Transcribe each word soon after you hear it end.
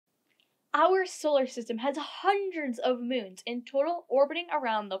Our solar system has hundreds of moons in total orbiting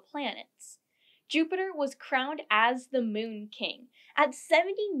around the planets. Jupiter was crowned as the Moon King, at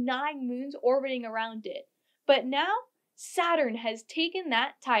 79 moons orbiting around it. But now, Saturn has taken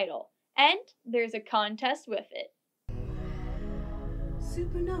that title, and there's a contest with it.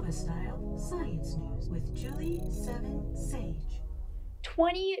 Supernova Style Science News with Julie 7 Sage.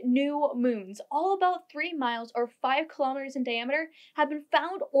 20 new moons, all about 3 miles or 5 kilometers in diameter, have been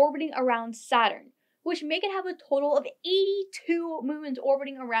found orbiting around Saturn, which make it have a total of 82 moons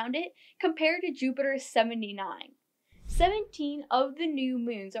orbiting around it compared to Jupiter's 79. 17 of the new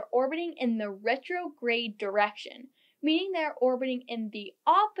moons are orbiting in the retrograde direction, meaning they are orbiting in the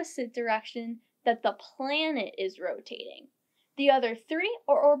opposite direction that the planet is rotating. The other 3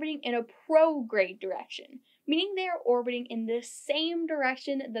 are orbiting in a prograde direction, meaning they are orbiting in the same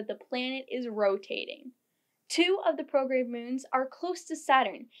direction that the planet is rotating. 2 of the prograde moons are close to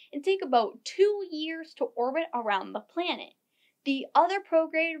Saturn and take about 2 years to orbit around the planet. The other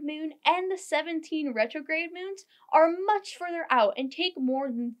prograde moon and the 17 retrograde moons are much further out and take more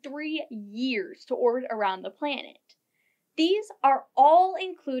than 3 years to orbit around the planet. These are all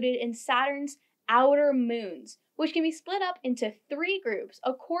included in Saturn's outer moons, which can be split up into 3 groups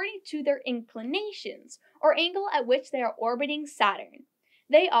according to their inclinations, or angle at which they are orbiting Saturn.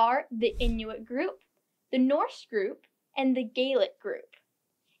 They are the Inuit group, the Norse group, and the Gaelic group.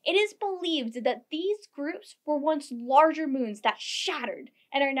 It is believed that these groups were once larger moons that shattered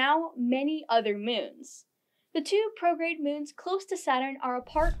and are now many other moons. The 2 prograde moons close to Saturn are a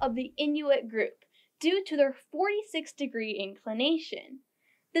part of the Inuit group due to their 46-degree inclination.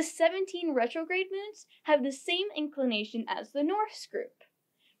 The 17 retrograde moons have the same inclination as the Norse group.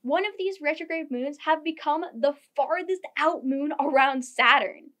 One of these retrograde moons have become the farthest out moon around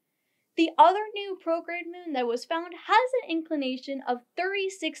Saturn. The other new prograde moon that was found has an inclination of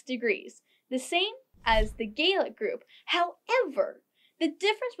 36 degrees, the same as the Gaelic group. However, the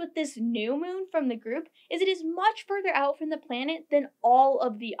difference with this new moon from the group is it is much further out from the planet than all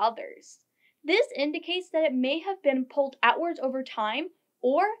of the others. This indicates that it may have been pulled outwards over time,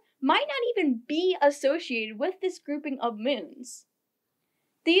 or might not even be associated with this grouping of moons.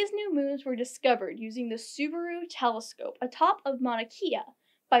 These new moons were discovered using the Subaru telescope atop of Mauna Kea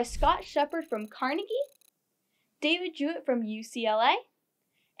by Scott Shepard from Carnegie, David Jewett from UCLA,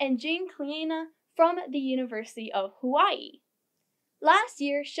 and Jane Kleena from the University of Hawaii. Last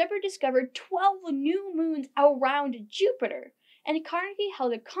year, Shepard discovered 12 new moons around Jupiter, and Carnegie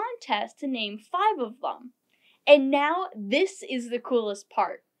held a contest to name 5 of them. And now, this is the coolest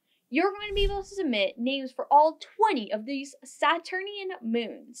part. You're going to be able to submit names for all 20 of these Saturnian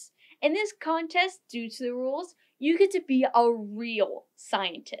moons. In this contest, due to the rules, you get to be a real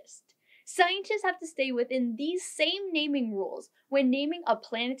scientist. Scientists have to stay within these same naming rules when naming a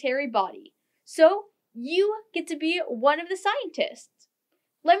planetary body. So, you get to be one of the scientists.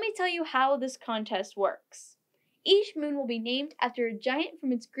 Let me tell you how this contest works. Each moon will be named after a giant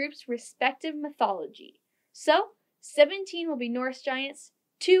from its group's respective mythology. So, 17 will be Norse giants,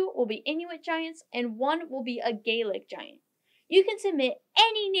 2 will be Inuit giants, and 1 will be a Gaelic giant. You can submit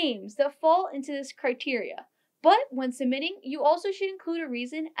any names that fall into this criteria, but when submitting, you also should include a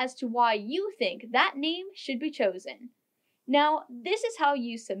reason as to why you think that name should be chosen. Now, this is how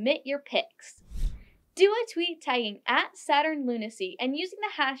you submit your picks. Do a tweet tagging @SaturnLunacy and using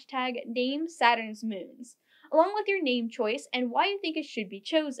the hashtag #NameSaturn'sMoons, along with your name choice and why you think it should be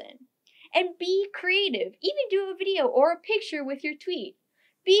chosen. And be creative, even do a video or a picture with your tweet.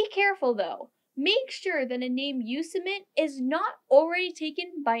 Be careful though, make sure that a name you submit is not already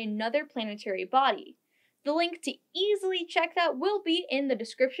taken by another planetary body. The link to easily check that will be in the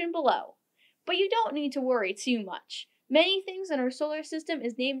description below. But you don't need to worry too much. Many things in our solar system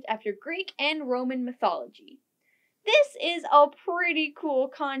is named after Greek and Roman mythology. This is a pretty cool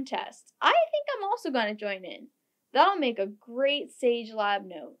contest. I think I'm also going to join in. That'll make a great Sage Lab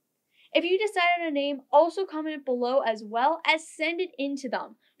note. If you decide on a name, also comment it below as well as send it in to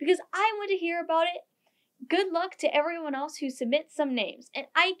them because I want to hear about it. Good luck to everyone else who submits some names, and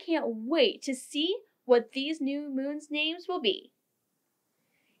I can't wait to see what these new moons' names will be.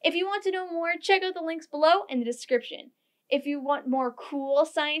 If you want to know more, check out the links below in the description. If you want more cool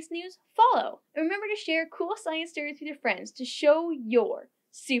science news, follow. And remember to share cool science stories with your friends to show your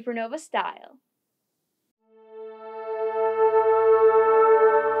supernova style.